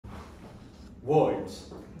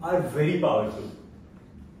Words are very powerful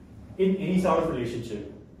in any sort of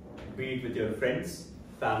relationship, be it with your friends,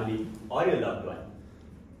 family, or your loved one.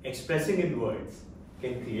 Expressing in words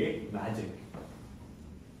can create magic.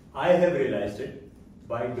 I have realized it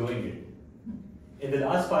by doing it. In the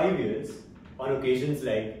last 5 years, on occasions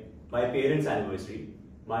like my parents' anniversary,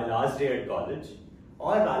 my last day at college,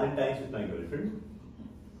 or Valentine's with my girlfriend,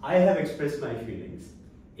 I have expressed my feelings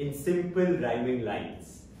in simple rhyming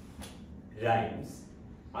lines. Rhymes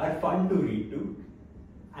are fun to read to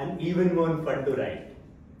and even more fun to write.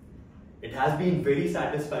 It has been very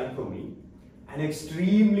satisfying for me and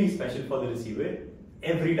extremely special for the receiver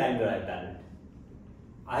every time that I've done it.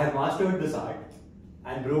 I have mastered this art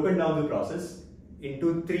and broken down the process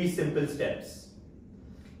into 3 simple steps.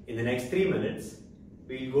 In the next 3 minutes,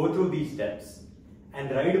 we'll go through these steps and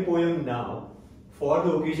write a poem now for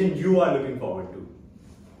the occasion you are looking forward to.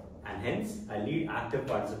 And hence, I need active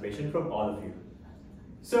participation from all of you.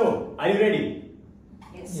 So, are you ready?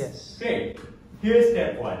 Yes. Great. Here's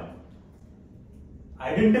step 1.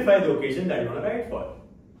 Identify the occasion that you want to write for.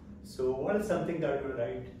 So, what is something that you want to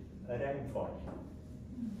write a rhyme for?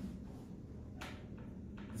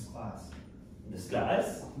 This class. This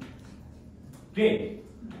class. Great.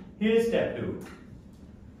 Here's step 2.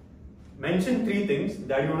 Mention 3 things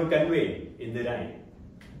that you want to convey in the rhyme.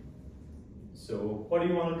 So, what do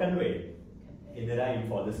you want to convey in the rhyme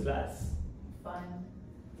for this class? Fun.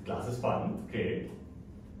 The class is fun. Great.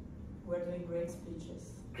 We're doing great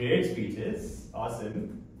speeches. Great speeches.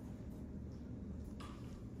 Awesome.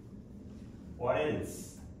 What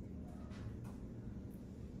else?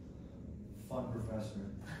 Fun professor.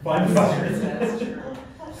 Fun professor. That's true.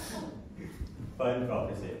 Fun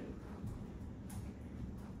professor.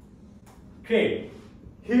 Great.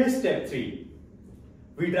 Here's step 3.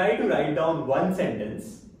 We try to write down one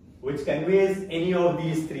sentence which conveys any of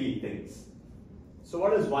these 3 things. So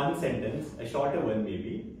what is one sentence, a shorter one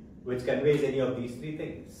maybe, which conveys any of these 3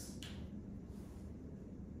 things?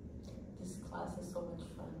 This class is so much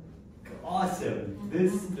fun. Awesome.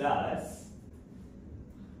 This class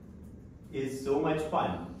is so much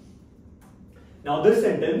fun. Now this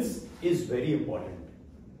sentence is very important.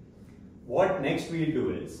 What next we'll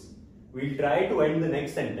do is, we'll try to end the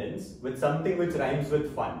next sentence with something which rhymes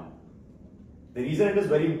with fun. The reason it is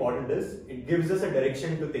very important is, it gives us a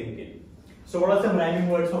direction to think in. So what are some rhyming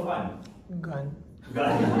words for fun? Gun.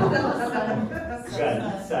 Gun. Sun.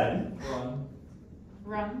 Gun. Sun.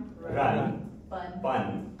 Run. Run. Fun.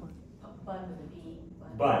 Fun. Fun with a B.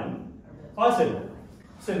 Bun. Awesome.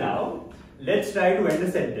 So now, let's try to end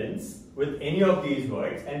a sentence with any of these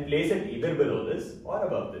words and place it either below this or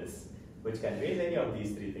above this, which conveys any of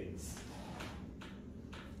these 3 things.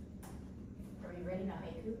 Are you ready now,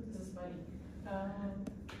 haiku? This is funny.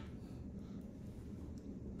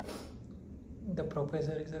 The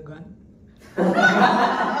professor is a gun.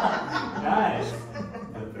 Nice.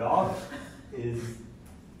 The prof is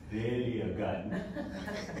really a gun.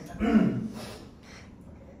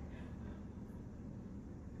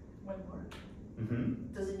 One more.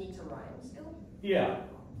 Does it need to rhyme still? Yeah.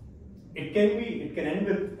 It can end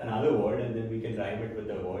with another word and then we can rhyme it with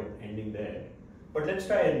a word ending there. But let's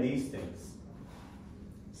try these things.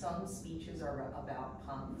 Some speeches are about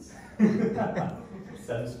puns.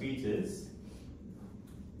 Some speeches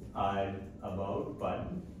are about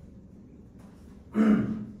fun.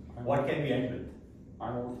 What can we end with?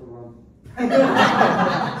 I want to run.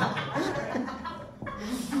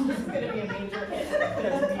 This is going to be a major hit.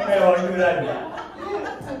 I want to run.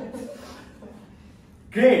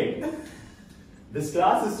 Great! This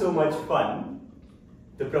class is so much fun.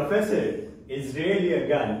 The professor is really a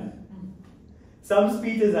gun. Some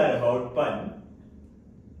speeches are about fun.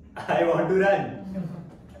 I want to run.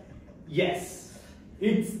 Yes,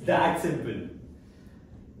 it's that simple.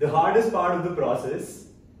 The hardest part of the process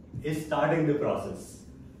is starting the process.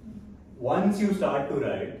 Once you start to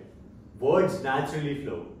write, words naturally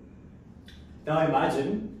flow. Now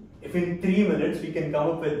imagine if in 3 minutes we can come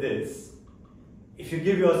up with this. If you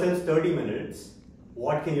give yourselves 30 minutes,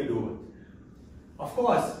 what can you do with? Of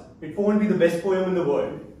course, it won't be the best poem in the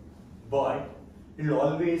world, but it will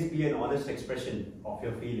always be an honest expression of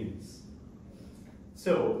your feelings.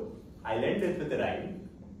 So, I'll end it with a rhyme,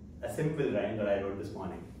 a simple rhyme that I wrote this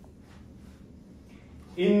morning.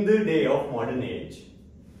 In the day of modern age,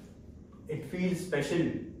 it feels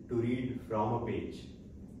special to read from a page.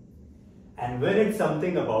 And when it's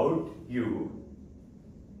something about you,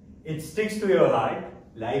 it sticks to your heart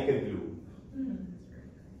like a glue.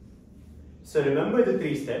 So remember the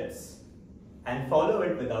 3 steps and follow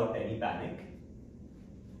it without any panic.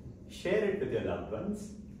 Share it with your loved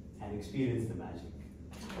ones and experience the magic.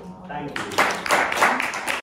 Thank you.